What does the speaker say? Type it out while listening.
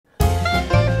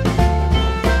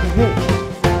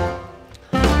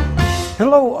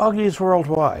Hello, Augies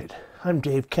Worldwide. I'm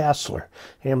Dave Kassler,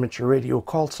 amateur radio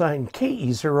call sign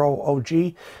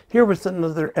KE0OG, here with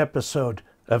another episode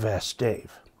of Ask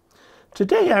Dave.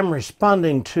 Today I'm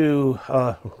responding to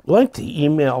a lengthy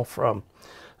email from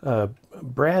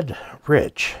Brad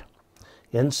Rich,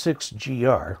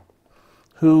 N6GR,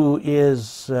 who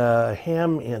is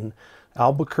ham in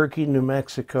Albuquerque, New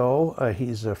Mexico.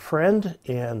 He's a friend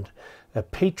and a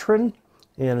patron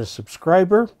and a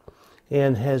subscriber,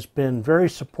 and has been very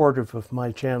supportive of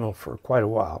my channel for quite a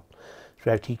while. In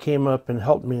fact, he came up and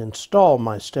helped me install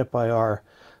my Step-IR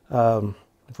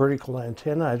vertical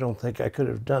antenna. I don't think I could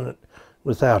have done it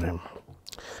without him.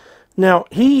 Now,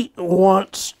 he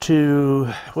wants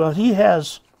to, he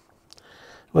has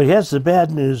the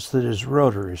bad news that his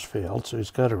rotor has failed, so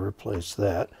he's got to replace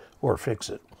that or fix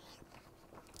it.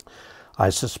 I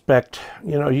suspect,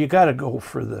 you got to go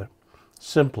for the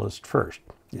simplest first.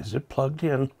 Is it plugged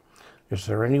in? Is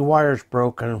there any wires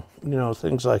broken?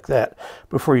 Things like that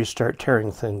before you start tearing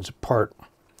things apart.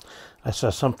 I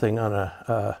saw something on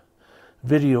a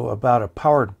video about a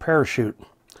powered parachute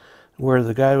where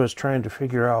the guy was trying to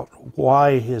figure out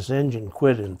why his engine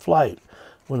quit in flight.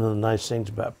 One of the nice things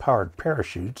about powered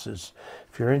parachutes is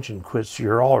if your engine quits,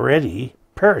 you're already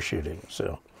parachuting.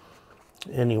 So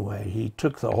anyway, he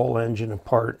took the whole engine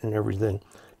apart and everything.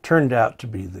 Turned out to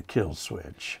be the kill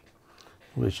switch,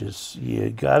 which is, you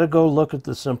got to go look at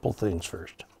the simple things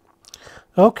first.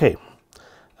 Okay.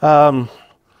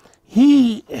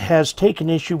 He has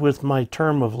taken issue with my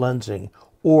term of lensing,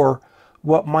 or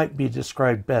what might be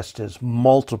described best as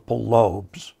multiple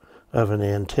lobes of an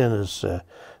antenna's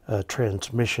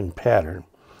transmission pattern,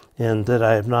 and that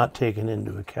I have not taken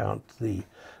into account the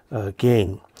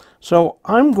gain. So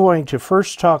I'm going to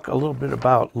first talk a little bit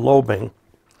about lobing,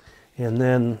 and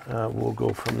then we'll go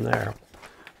from there.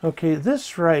 Okay,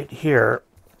 this right here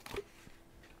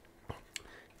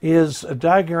is a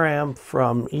diagram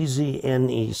from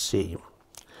EZNEC.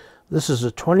 This is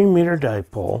a 20-meter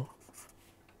dipole.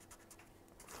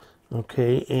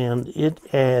 Okay, and it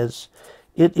is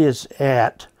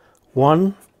at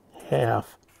 1/2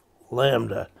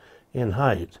 lambda in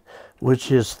height,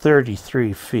 which is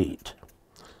 33 feet.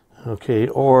 Okay,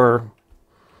 or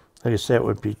I guess that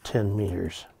would be 10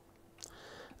 meters.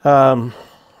 And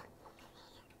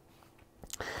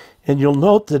you'll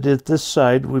note that at this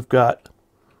side we've got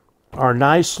our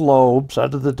nice lobes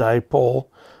out of the dipole.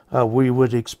 We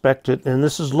would expect it, and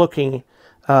this is looking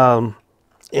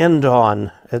end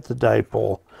on at the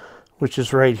dipole, which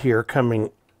is right here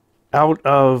coming out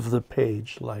of the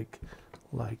page like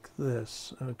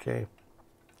this. Okay,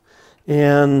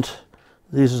 and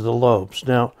these are the lobes.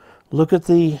 Now look at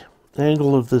the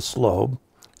angle of this lobe.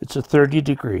 It's at 30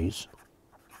 degrees.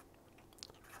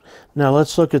 Now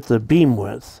let's look at the beam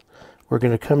width. We're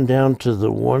going to come down to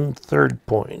the 1/3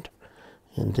 point,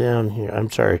 and down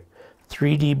here,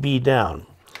 3 dB down.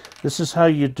 This is how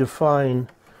you define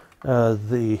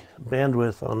the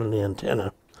bandwidth on an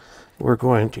antenna. We're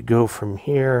going to go from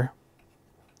here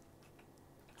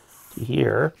to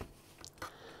here,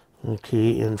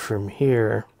 okay, and from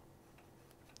here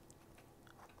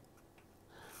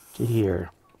to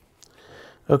here.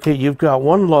 Okay, you've got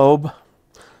one lobe.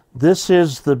 This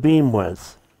is the beam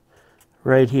width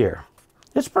right here.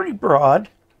 It's pretty broad.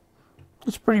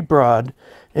 It's pretty broad,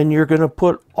 and you're going to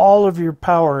put all of your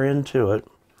power into it.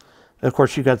 Of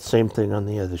course, you got the same thing on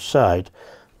the other side.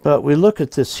 But we look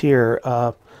at this here.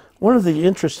 One of the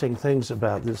interesting things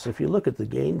about this, if you look at the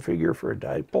gain figure for a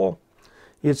dipole,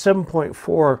 it's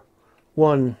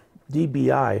 7.41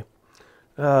 dBi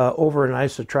over an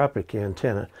isotropic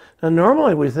antenna. Now,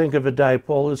 normally we think of a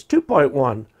dipole as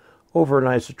 2.1 over an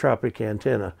isotropic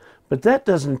antenna, but that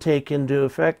doesn't take into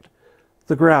effect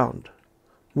the ground,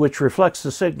 which reflects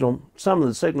the signal, some of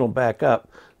the signal back up,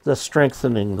 thus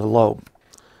strengthening the lobe.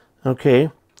 Okay,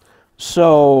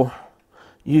 so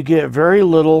you get very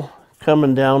little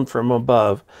coming down from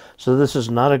above, so this is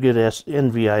not a good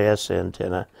NVIS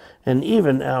antenna. And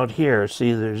even out here,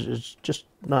 see, it's just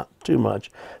not too much,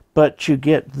 but you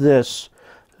get this,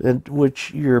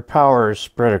 which your power is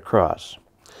spread across.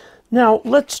 Now,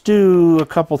 let's do a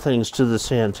couple things to this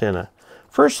antenna.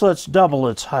 First, let's double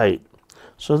its height.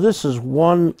 So this is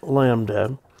 1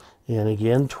 lambda, and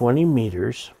again, 20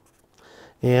 meters.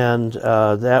 And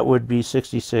that would be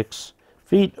 66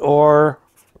 feet or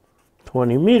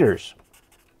 20 meters.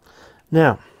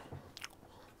 Now,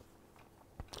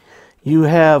 you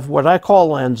have what I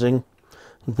call lensing.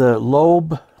 The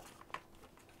lobe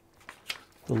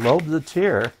that's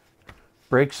here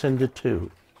breaks into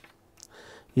two.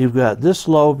 You've got this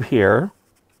lobe here,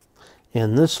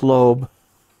 and this lobe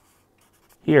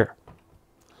here.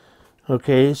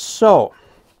 Okay, so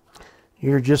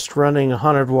you're just running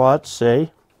 100 watts,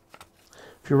 say.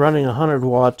 If you're running 100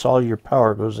 watts, all your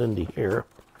power goes into here.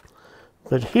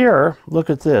 But here, look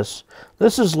at this.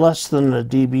 This is less than a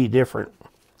dB different.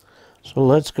 So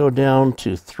let's go down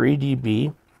to 3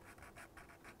 dB.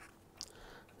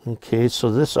 Okay,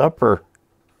 so this upper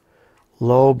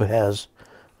lobe has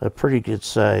a pretty good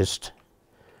sized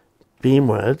beam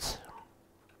width.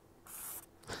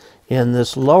 And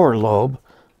this lower lobe,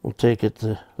 we'll take it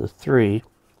to the 3,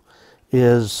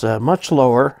 is much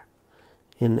lower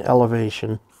in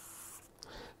elevation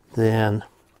than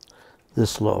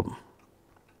this lobe.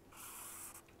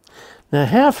 Now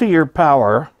half of your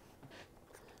power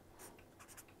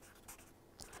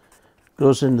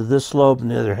goes into this lobe and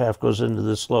the other half goes into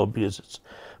this lobe because it's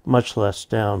much less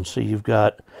down. So you've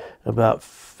got about,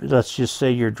 let's just say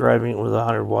you're driving it with a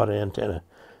 100 watt antenna,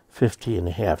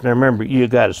 50.5. Now remember, you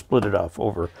got to split it off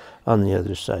over on the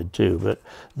other side too. But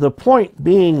the point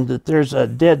being that there's a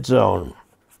dead zone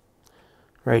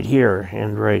right here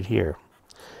and right here.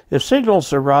 If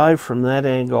signals arrive from that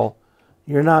angle,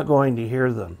 you're not going to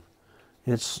hear them.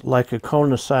 It's like a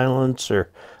cone of silence or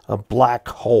a black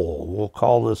hole. We'll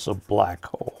call this a black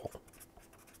hole.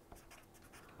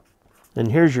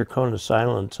 And here's your cone of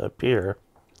silence up here.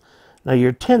 Now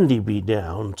you're 10 dB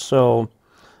down, so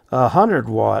 100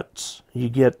 watts, you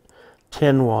get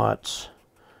 10 watts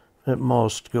at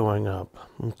most going up,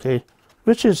 okay?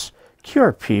 Which is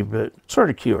QRP, but sort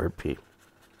of QRP.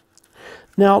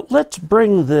 Now let's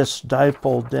bring this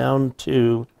dipole down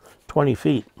to 20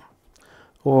 feet,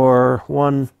 or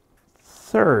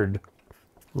 1/3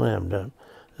 lambda.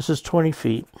 This is 20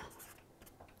 feet.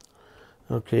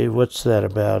 Okay, what's that,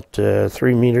 about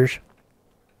 3 meters?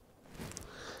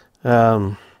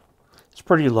 It's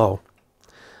pretty low.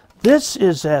 This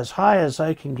is as high as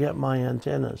I can get my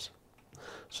antennas.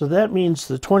 So that means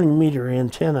the 20-meter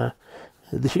antenna,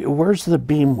 where's the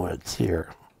beam width here?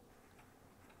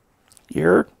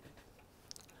 Here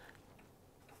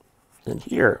and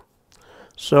here.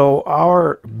 So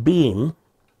our beam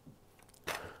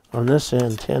on this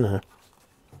antenna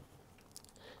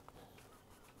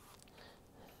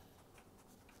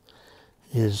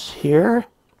is here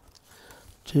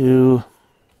to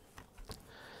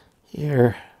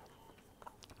here,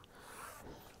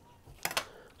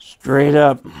 straight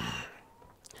up.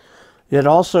 It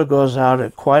also goes out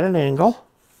at quite an angle.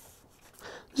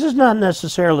 This is not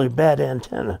necessarily a bad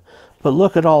antenna, but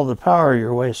look at all the power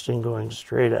you're wasting going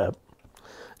straight up.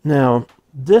 Now,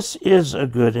 this is a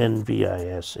good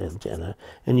NVIS antenna,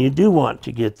 and you do want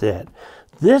to get that.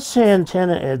 This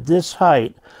antenna at this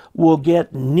height will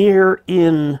get near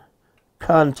in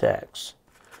contacts,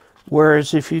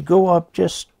 whereas if you go up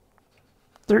just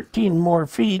 13 more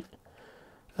feet,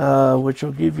 which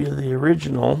will give you the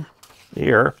original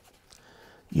here,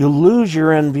 you lose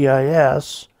your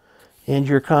NVIS, and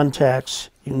your contacts,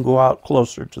 you can go out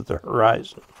closer to the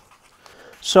horizon.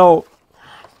 So,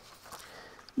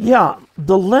 yeah,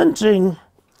 the lensing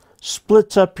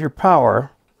splits up your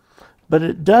power, but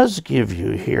it does give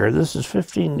you here, this is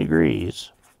 15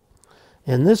 degrees,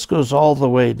 and this goes all the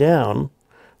way down.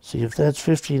 See, if that's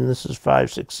 15, this is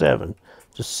 5, 6, 7,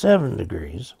 to 7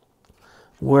 degrees.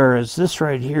 Whereas this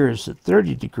right here is at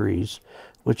 30 degrees,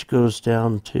 which goes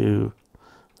down to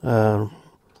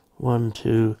 1,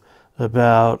 2,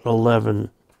 about 11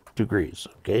 degrees,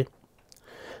 okay?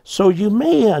 So you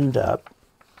may end up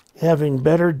having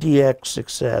better DX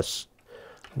success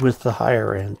with the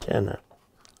higher antenna,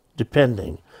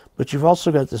 depending. But you've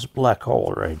also got this black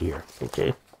hole right here,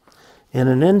 okay? And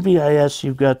in NVIS,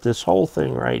 you've got this whole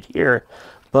thing right here.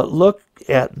 But look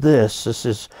at this. This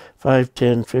is 5,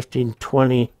 10, 15,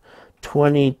 20,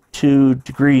 22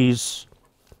 degrees.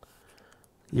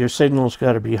 Your signal's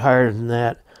got to be higher than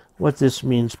that. What this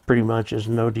means pretty much is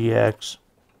no DX.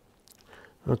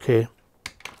 Okay.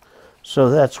 So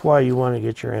that's why you want to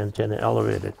get your antenna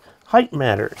elevated. Height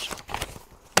matters.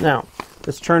 Now,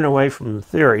 let's turn away from the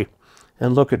theory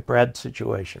and look at Brad's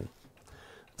situation.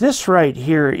 This right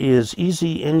here is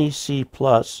Easy NEC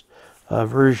Plus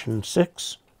version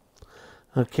 6.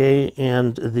 Okay,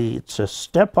 and it's a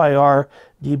step IR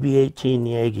DB18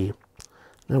 Yagi.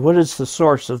 Now, what is the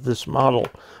source of this model?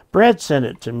 Brad sent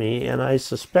it to me, and I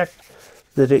suspect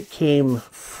that it came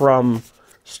from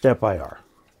step IR.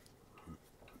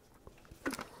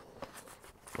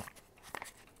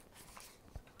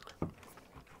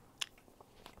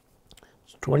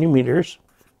 It's 20 meters.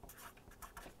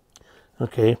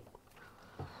 Okay.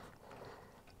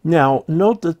 Now,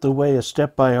 note that the way a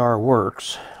step IR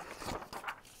works,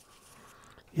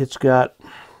 it's got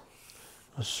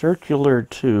a circular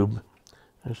tube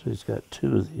Actually, it's got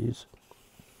two of these.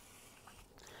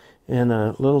 And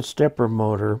a little stepper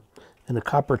motor and a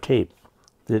copper tape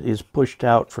that is pushed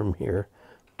out from here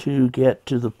to get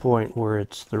to the point where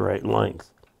it's the right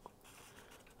length.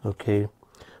 Okay,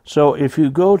 so if you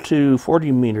go to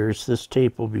 40 meters, this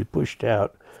tape will be pushed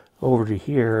out over to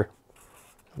here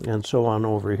and so on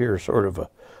over here, sort of a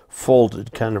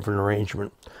folded kind of an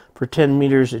arrangement. For 10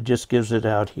 meters, it just gives it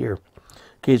out here.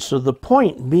 Okay, so the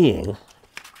point being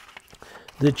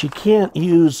that you can't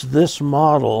use this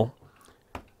model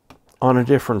on a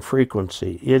different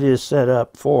frequency. It is set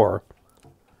up for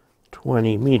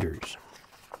 20 meters.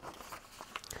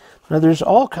 Now there's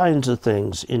all kinds of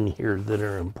things in here that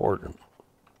are important.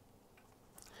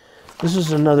 This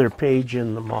is another page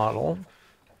in the model.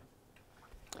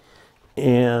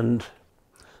 And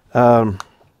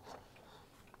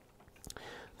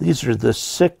these are the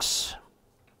 6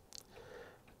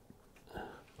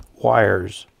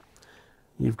 wires.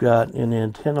 You've got an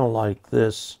antenna like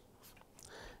this,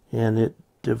 and it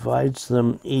divides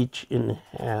them each in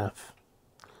half.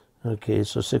 Okay,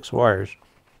 so 6 wires.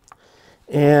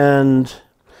 And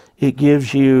it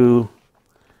gives you,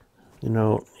 you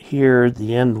know, here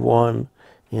the end 1,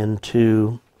 end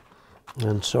 2,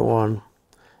 and so on.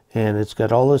 And it's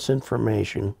got all this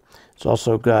information. It's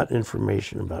also got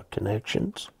information about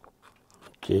connections.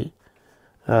 Okay.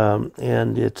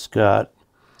 And it's got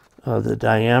the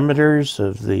diameters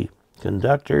of the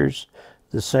conductors,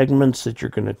 the segments that you're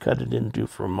going to cut it into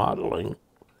for modeling,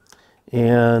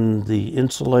 and the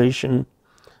insulation,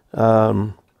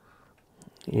 and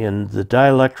the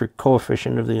dielectric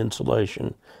coefficient of the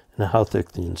insulation, and how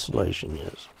thick the insulation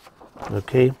is.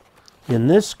 Okay? In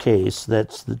this case,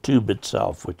 that's the tube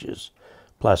itself, which is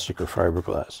plastic or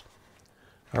fiberglass.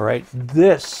 All right,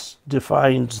 this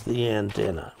defines the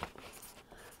antenna.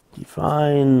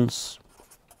 Defines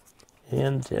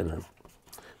antenna.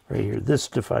 Right here, this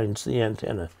defines the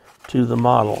antenna to the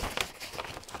model.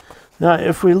 Now,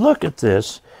 if we look at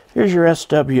this, here's your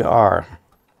SWR.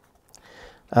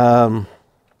 And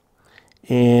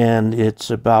it's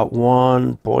about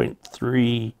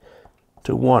 1.3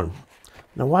 to 1.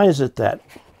 Now, why is it that?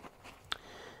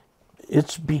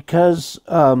 It's because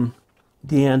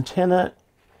the antenna,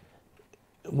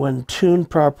 when tuned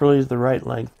properly to the right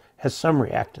length, has some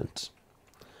reactance.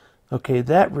 Okay,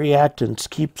 that reactance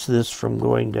keeps this from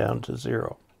going down to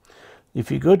 0.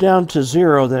 If you go down to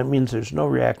 0, that means there's no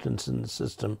reactance in the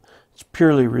system. It's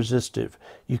purely resistive.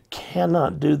 You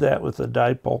cannot do that with a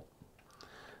dipole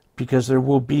because there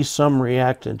will be some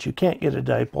reactance. You can't get a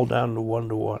dipole down to 1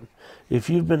 to 1. If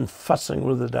you've been fussing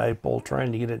with a dipole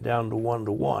trying to get it down to 1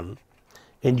 to 1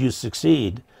 and you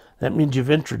succeed, that means you've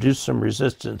introduced some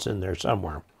resistance in there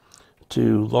somewhere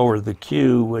to lower the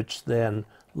Q, which then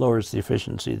lowers the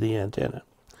efficiency of the antenna.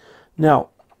 Now,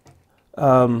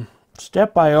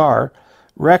 Step IR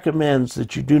recommends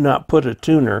that you do not put a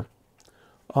tuner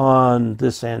on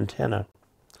this antenna.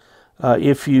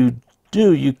 If you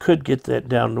do, you could get that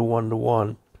down to 1 to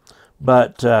 1,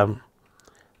 but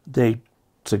they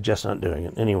suggest not doing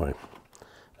it anyway.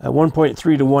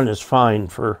 1.3 to 1 is fine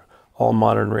for all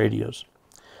modern radios.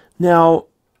 Now,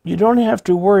 you don't have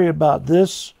to worry about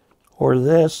this or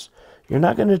this. You're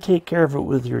not going to take care of it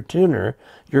with your tuner.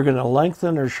 You're going to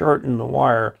lengthen or shorten the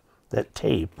wire, that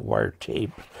tape, wire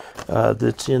tape,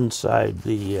 that's inside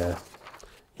the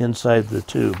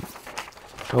tube.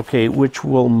 Okay, which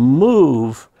will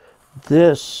move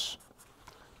this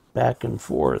back and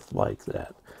forth like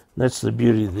that. That's the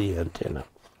beauty of the antenna.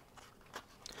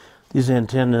 These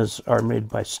antennas are made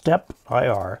by Step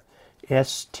IR,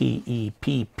 S-T-E-P-P-I-R,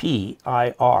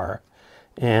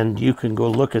 and you can go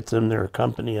look at them. They're a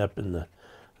company up in the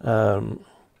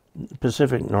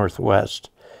Pacific Northwest,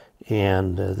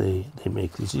 and they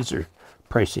make these. These are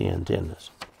pricey antennas.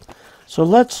 So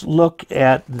let's look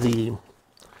at the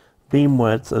beam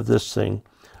width of this thing.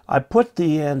 I put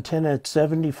the antenna at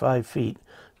 75 feet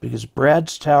because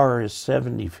Brad's tower is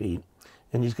 70 feet,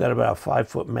 and he's got about a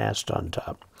 5-foot mast on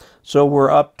top. So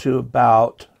we're up to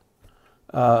about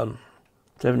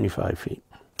 75 feet.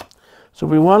 So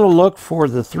we want to look for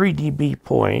the 3 dB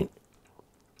point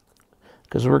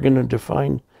because we're going to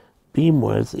define beam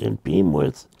width, and beam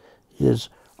width is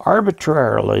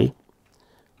arbitrarily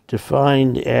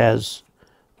defined as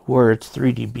where it's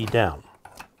 3 dB down.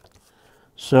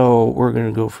 So we're going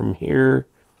to go from here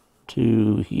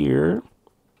to here.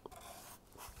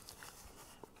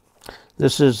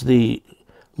 This is the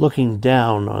looking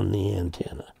down on the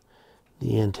antenna.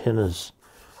 The antenna's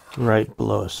right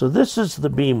below us. So this is the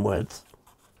beam width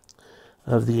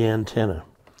of the antenna.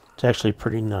 It's actually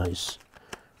pretty nice,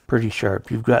 pretty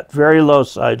sharp. You've got very low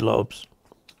side lobes,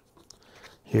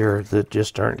 here that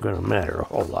just aren't going to matter a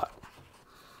whole lot.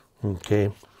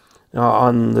 Okay. Now,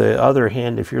 on the other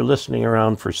hand, if you're listening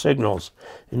around for signals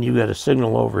and you've got a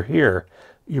signal over here,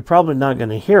 you're probably not going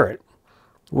to hear it.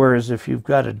 Whereas if you've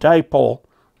got a dipole,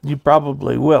 you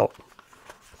probably will.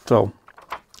 So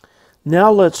now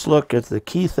let's look at the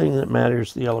key thing that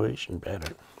matters, the elevation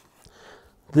pattern.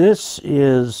 This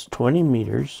is 20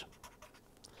 meters,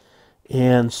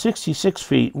 and 66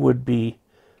 feet would be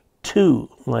 2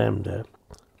 lambda.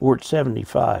 We're at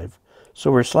 75, so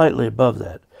we're slightly above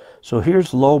that. So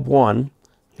here's lobe 1,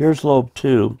 here's lobe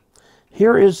 2.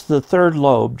 Here is the third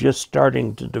lobe just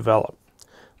starting to develop.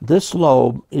 This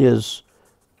lobe is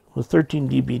 13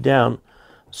 dB down,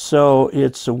 so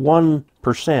it's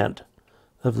 1%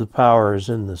 of the power is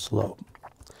in this lobe.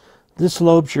 This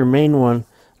lobe's your main one.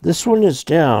 This one is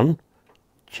down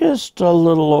just a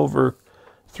little over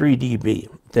 3 dB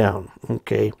down,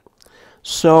 okay?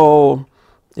 So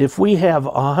if we have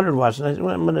 100 watts, and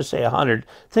I'm going to say 100,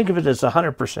 think of it as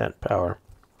 100% power.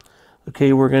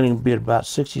 Okay, we're going to be at about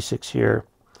 66 here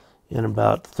and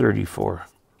about 34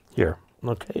 here,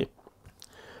 okay?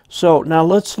 So now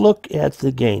let's look at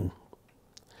the gain.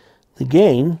 The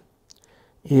gain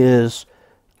is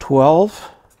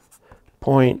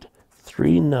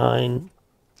 12.39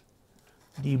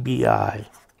 dBi.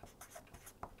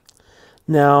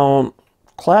 Now,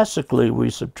 classically, we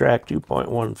subtract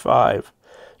 2.15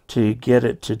 to get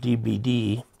it to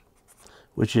dBd,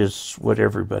 which is what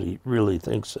everybody really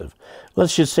thinks of.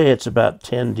 Let's just say it's about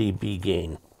 10 dB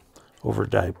gain over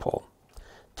dipole.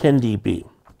 10 dB.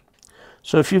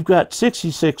 So if you've got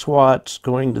 66 watts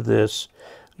going to this,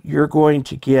 you're going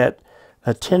to get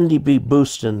a 10 dB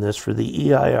boost in this for the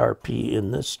EIRP in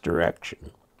this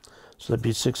direction. So that'd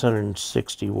be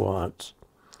 660 watts.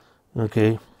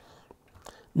 Okay.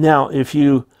 Now, if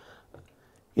you,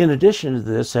 in addition to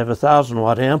this, have a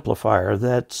 1,000-watt amplifier,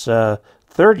 that's 30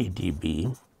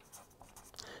 dB,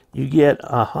 you get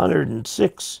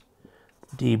 106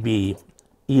 dB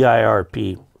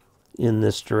EIRP in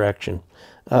this direction.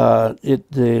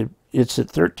 It's at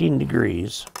 13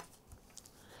 degrees,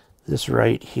 this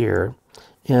right here,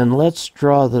 and let's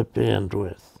draw the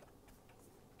bandwidth.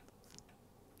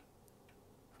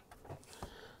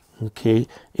 Okay,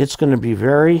 it's going to be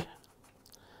very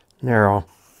narrow.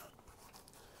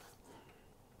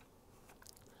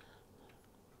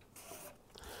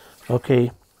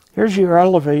 Okay, here's your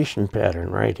elevation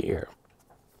pattern right here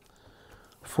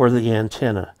for the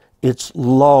antenna. It's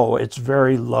low, it's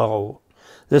very low.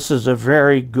 This is a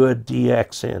very good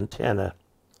DX antenna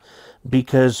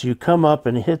because you come up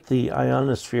and hit the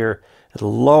ionosphere at a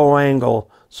low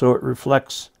angle so it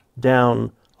reflects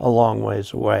down a long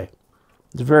ways away.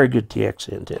 It's a very good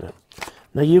DX antenna.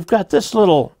 Now you've got this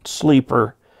little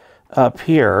sleeper up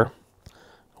here.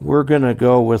 We're going to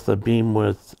go with a beam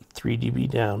with 3 dB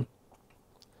down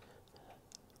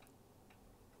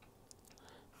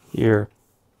here,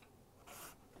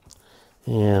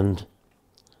 and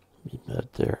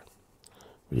about there.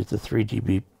 We get the 3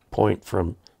 dB point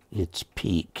from its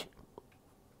peak.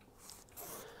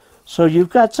 So you've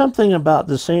got something about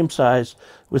the same size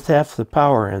with half the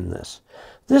power in this.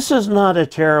 This is not a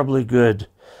terribly good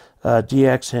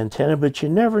DX antenna, but you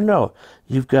never know.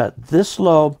 You've got this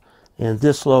lobe and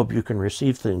this lobe you can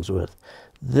receive things with.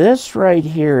 This right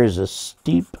here is a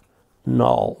steep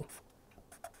null.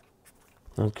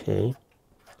 Okay,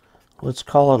 let's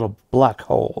call it a black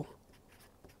hole.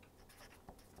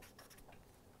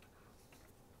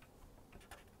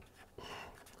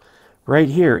 Right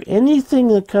here, anything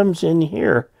that comes in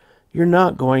here, you're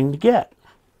not going to get.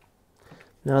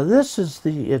 Now this is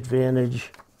the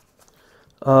advantage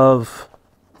of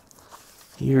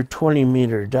your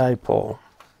 20-meter dipole.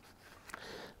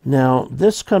 Now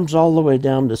this comes all the way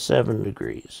down to 7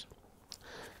 degrees.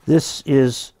 This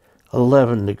is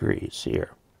 11 degrees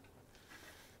here.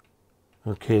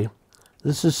 Okay,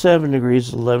 this is 7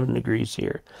 degrees, 11 degrees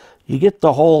here. You get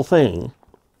the whole thing,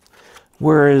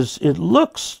 whereas it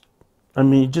looks, I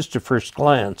mean, just at first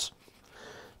glance,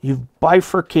 you've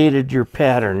bifurcated your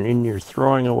pattern and you're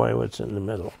throwing away what's in the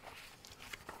middle.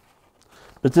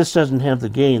 But this doesn't have the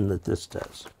gain that this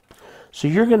does. So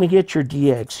you're going to get your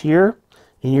DX here,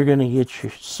 and you're going to get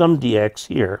your some DX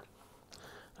here.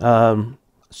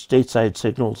 Stateside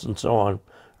signals and so on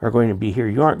are going to be here.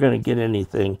 You aren't going to get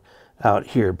anything out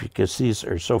here because these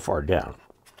are so far down.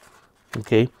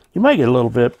 Okay, you might get a little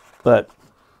bit, but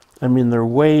I mean they're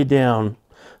way down.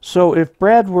 So if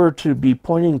Brad were to be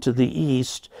pointing to the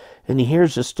east and he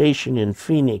hears a station in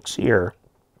Phoenix here,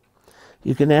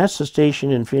 you can ask the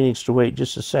station in Phoenix to wait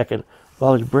just a second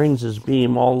while he brings his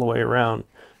beam all the way around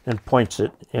and points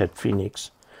it at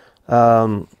Phoenix.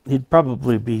 he'd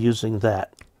probably be using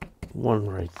that one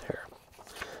right there.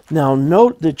 Now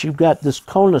note that you've got this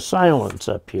cone of silence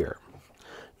up here.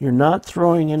 You're not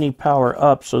throwing any power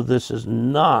up, so this is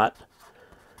not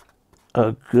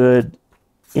a good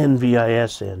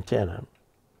NVIS antenna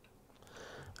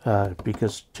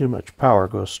because too much power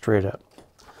goes straight up.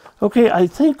 Okay, I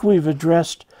think we've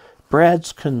addressed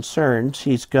Brad's concerns.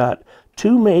 He's got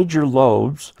two major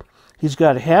lobes. He's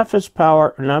got half his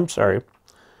power, and I'm sorry,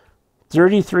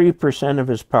 33% of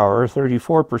his power,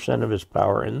 34% of his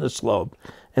power in this lobe,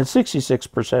 and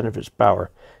 66% of his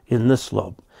power in this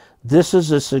lobe. This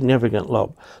is a significant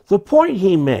lobe. The point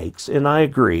he makes, and I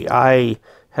agree, I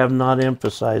have not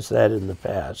emphasized that in the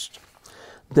past,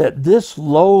 that this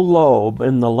low lobe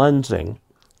in the lensing,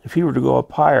 if he were to go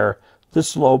up higher,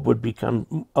 this lobe would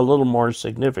become a little more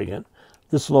significant.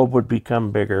 This lobe would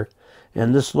become bigger,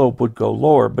 and this lobe would go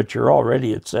lower, but you're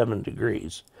already at 7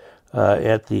 degrees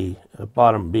at the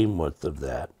bottom beam width of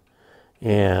that.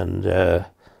 And the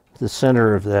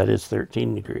center of that is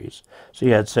 13 degrees. So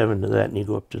you add 7 to that, and you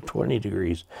go up to 20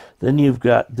 degrees. Then you've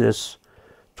got this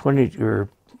 20 or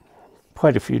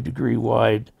quite a few degree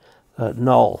wide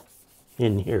null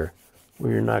in here,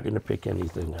 where you're not going to pick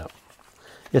anything up.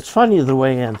 It's funny the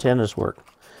way antennas work.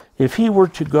 If he were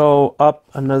to go up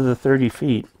another 30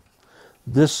 feet,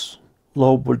 this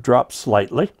lobe would drop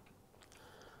slightly.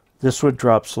 This would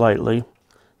drop slightly.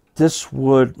 This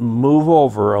would move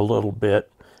over a little bit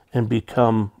and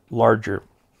become larger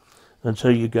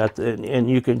until you got the, and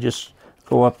you can just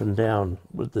go up and down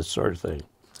with this sort of thing.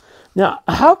 Now,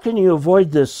 how can you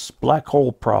avoid this black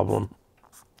hole problem?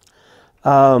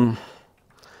 What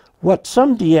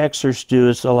some DXers do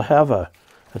is they'll have a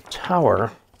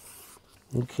tower,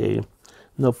 okay, and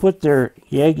they'll put their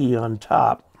Yagi on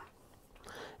top,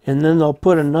 and then they'll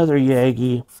put another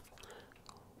Yagi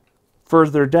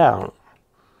further down.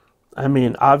 I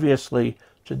mean, obviously,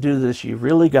 to do this, you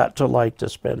really got to like to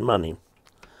spend money.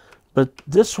 But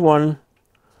this one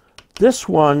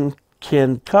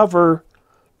can cover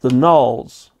the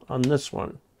nulls on this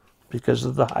one because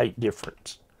of the height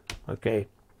difference, okay?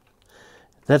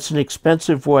 That's an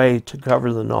expensive way to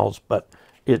cover the nulls, but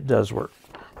it does work,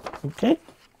 okay?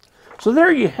 So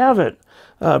there you have it.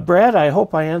 Brad, I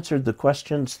hope I answered the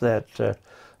questions that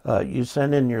you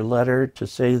sent in your letter to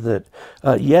say that,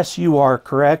 yes, you are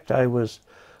correct. I was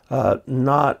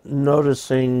not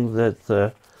noticing that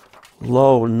the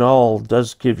low null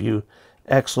does give you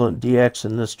excellent DX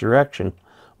in this direction,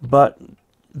 but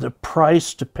the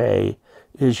price to pay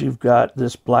is you've got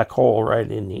this black hole right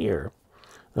in here.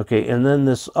 Okay, and then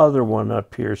this other one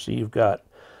up here, so you've got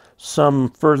some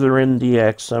further in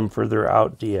DX, some further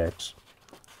out DX,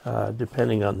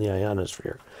 depending on the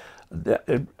ionosphere.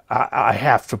 I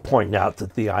have to point out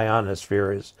that the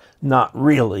ionosphere is not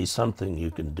really something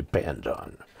you can depend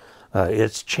on.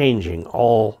 It's changing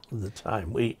all the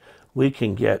time. We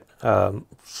can get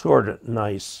sort of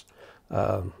nice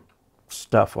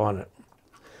stuff on it.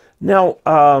 Now,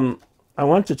 I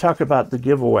want to talk about the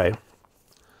giveaway.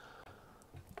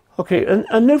 Okay,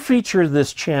 a new feature of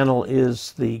this channel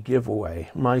is the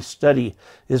giveaway. My study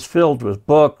is filled with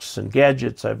books and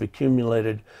gadgets I've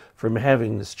accumulated from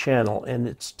having this channel, and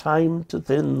it's time to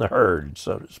thin the herd,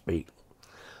 so to speak.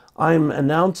 I'm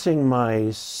announcing my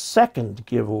second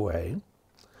giveaway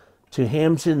to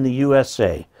hams in the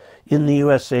USA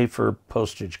for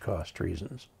postage cost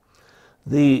reasons.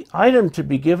 The item to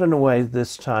be given away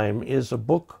this time is a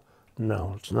book.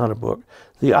 No, it's not a book.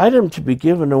 The item to be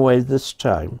given away this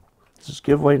time, this is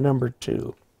giveaway number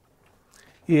 2,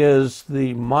 is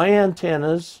the My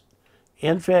Antennas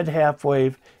end-fed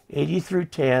half-wave 80 through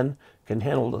 10, can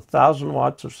handle 1,000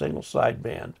 watts of single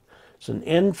sideband. It's an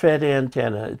end-fed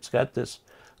antenna. It's got this,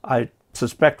 I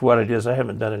suspect what it is, I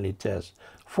haven't done any tests,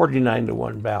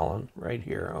 49-to-1 balun right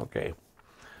here, okay.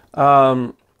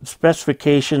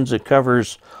 Specifications, it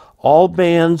covers all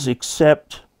bands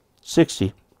except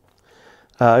 60.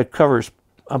 It covers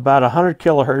about 100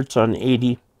 kilohertz on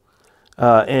 80,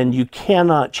 and you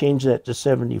cannot change that to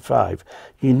 75.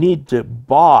 You need to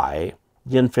buy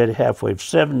the end-fed half-wave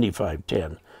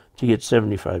 7510 to get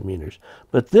 75 meters.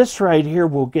 But this right here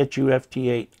will get you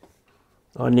FT8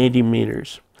 on 80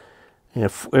 meters.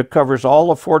 If it covers all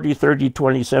of 40, 30,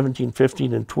 20, 17,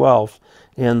 15, and 12,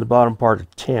 and the bottom part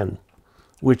of 10,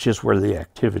 which is where the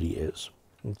activity is.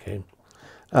 Okay.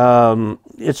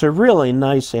 It's a really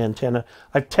nice antenna.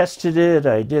 I've tested it.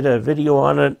 I did a video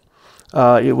on it.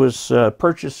 It was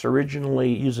purchased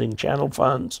originally using channel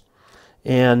funds,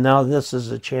 and now this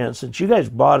is a chance, since you guys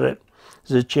bought it,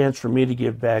 is a chance for me to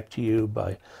give back to you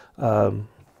by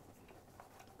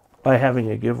having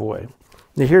a giveaway.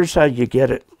 Now here's how you get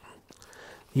it.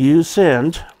 you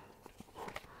send,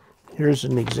 here's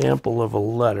an example of a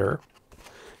letter.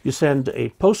 You send a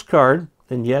postcard,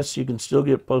 and yes, you can still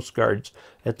get postcards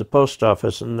at the post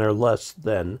office, and they're less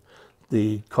than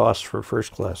the cost for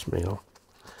first-class mail.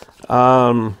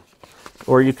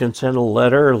 Or you can send a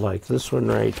letter like this one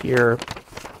right here,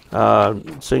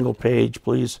 single page,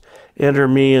 please enter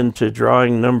me into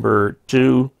drawing number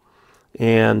 2.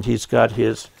 And he's got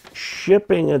his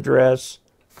shipping address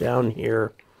down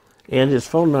here and his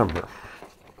phone number.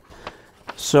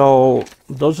 So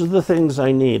those are the things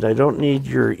I need. I don't need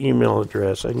your email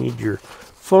address. I need your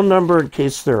phone number in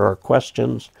case there are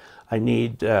questions. I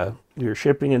need your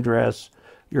shipping address,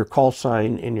 your call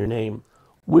sign, and your name.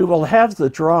 We will have the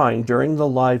drawing during the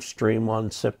live stream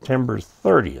on September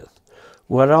 30th.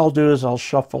 What I'll do is I'll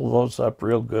shuffle those up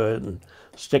real good and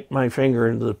stick my finger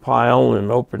into the pile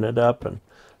and open it up and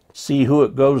see who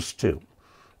it goes to.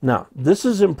 Now, this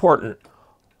is important.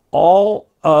 All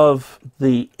of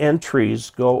the entries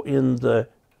go in the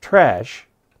trash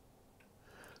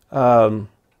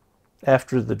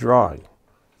after the drawing,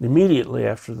 immediately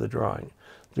after the drawing.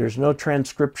 There's no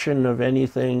transcription of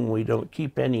anything. We don't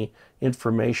keep any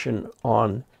information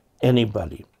on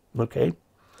anybody, okay?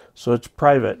 So it's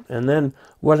private. And then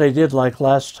what I did like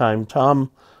last time,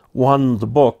 Tom won the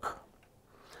book,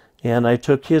 and I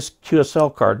took his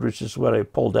QSL card, which is what I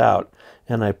pulled out,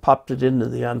 and I popped it into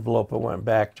the envelope and went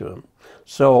back to him.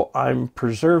 So I'm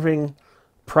preserving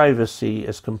privacy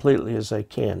as completely as I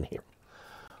can here.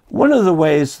 One of the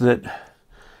ways that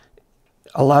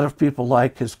a lot of people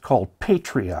like is called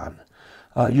Patreon.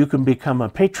 You can become a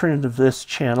patron of this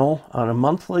channel on a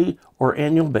monthly or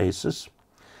annual basis,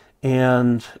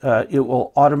 and it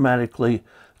will automatically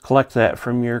collect that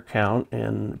from your account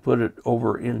and put it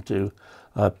over into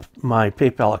my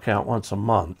PayPal account once a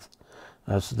month.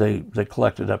 So they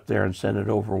collect it up there and send it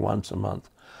over once a month.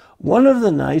 One of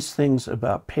the nice things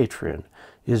about Patreon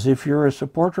is if you're a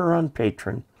supporter on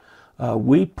Patreon,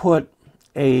 we put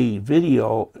a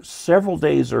video several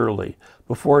days early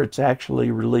before it's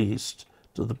actually released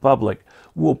to the public.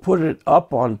 We'll put it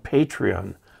up on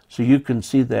Patreon so you can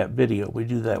see that video. We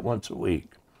do that once a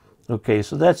week. Okay,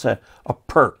 so that's a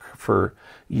perk for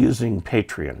using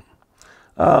Patreon.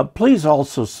 Please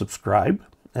also subscribe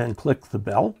and click the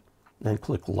bell and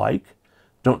click like.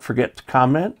 Don't forget to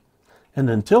comment. And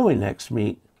until we next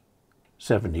meet,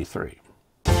 73.